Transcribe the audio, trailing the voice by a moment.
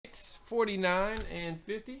6, 49, and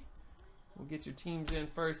 50. We'll get your teams in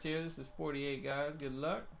first here. This is 48, guys. Good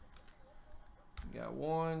luck. We got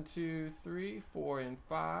 1, 2, 3, 4, and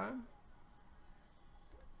 5.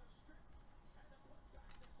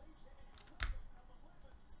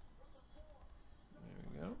 There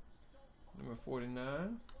we go. Number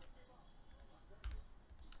 49.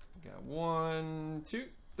 We got 1, 2,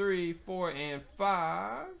 3, 4, and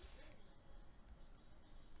 5.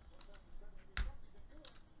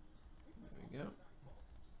 There we go.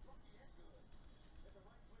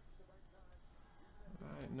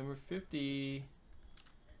 Alright, number 50.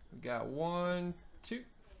 We got 1, 2,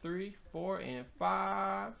 3, 4, and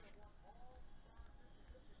 5.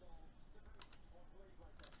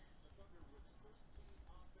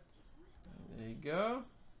 There you go.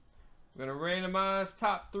 We're going to randomize.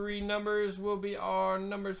 Top 3 numbers will be our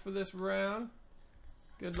numbers for this round.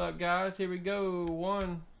 Good luck, guys. Here we go.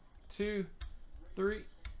 1, 2, 3,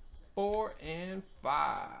 4, and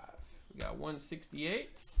 5. We got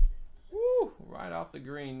 168. Woo! Right off the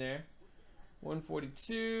green there.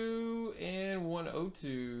 142 and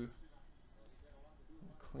 102.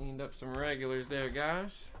 Cleaned up some regulars there,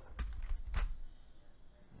 guys.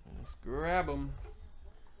 Let's grab them.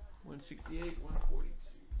 168, 142.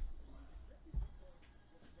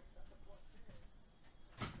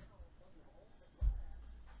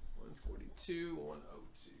 142,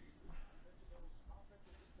 102.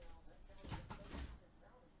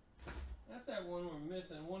 That's that one we're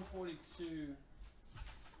missing, 142.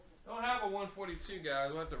 Don't have a 142,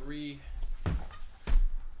 guys. We'll have to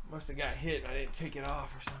must have got hit. I didn't take it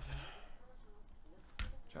off or something.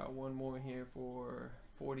 Try one more here for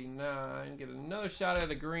 49. Get another shot at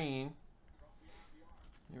the green.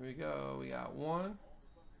 Here we go. We got 1,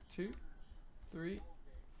 2, 3,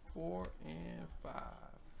 4, and 5.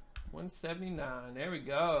 179. There we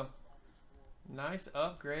go. Nice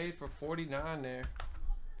upgrade for 49 there.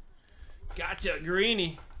 Gotcha,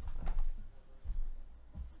 greenie.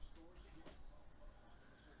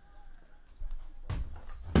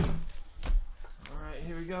 Alright,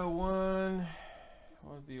 here we go.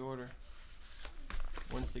 What was the order?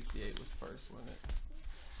 168 was first, wasn't it?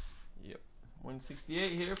 Yep.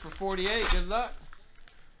 168 here for 48. Good luck.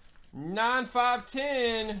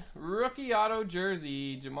 9/5/10 rookie auto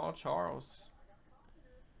jersey, Jamal Charles.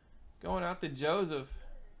 Going out to Joseph.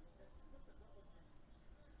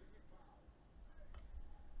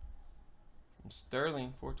 From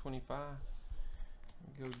Sterling, 425.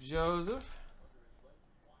 There we go, Joseph.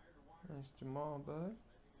 There's Jamal, bud.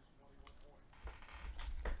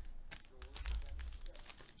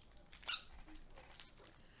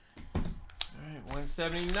 Alright,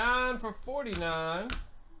 179 for 49.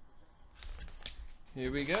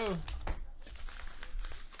 Here we go.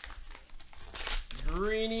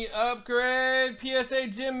 Greeny upgrade. PSA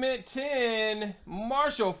Gem Mint 10.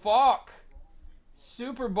 Marshall Faulk.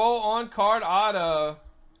 Super Bowl on card auto.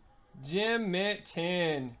 Gem Mint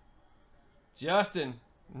 10. Justin.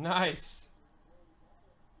 Nice.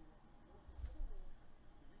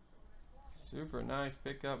 Super nice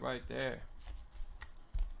pickup right there.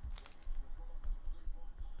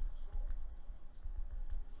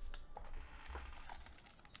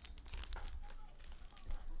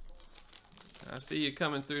 I see you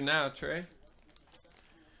coming through now, Trey.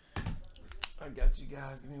 I got you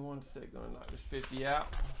guys. Give me 1 sec. Gonna knock this 50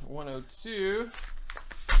 out. 102.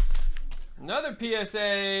 Another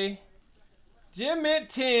PSA. Gem Mint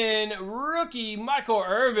 10. Rookie Michael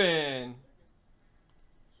Irvin.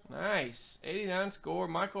 Nice. 89 score.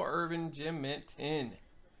 Michael Irvin. Gem Mint 10.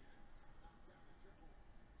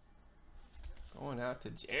 Going out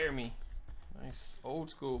to Jeremy. Nice old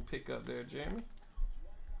school pickup there, Jeremy.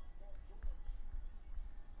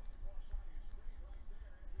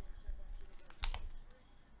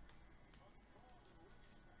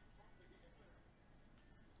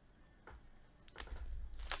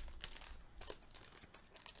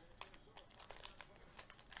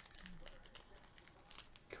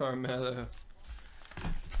 Carmelo.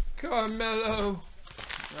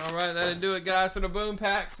 All right, that'll do it, guys, for the boom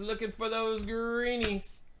packs. Looking for those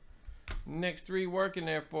greenies. Next 3 working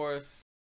there for us.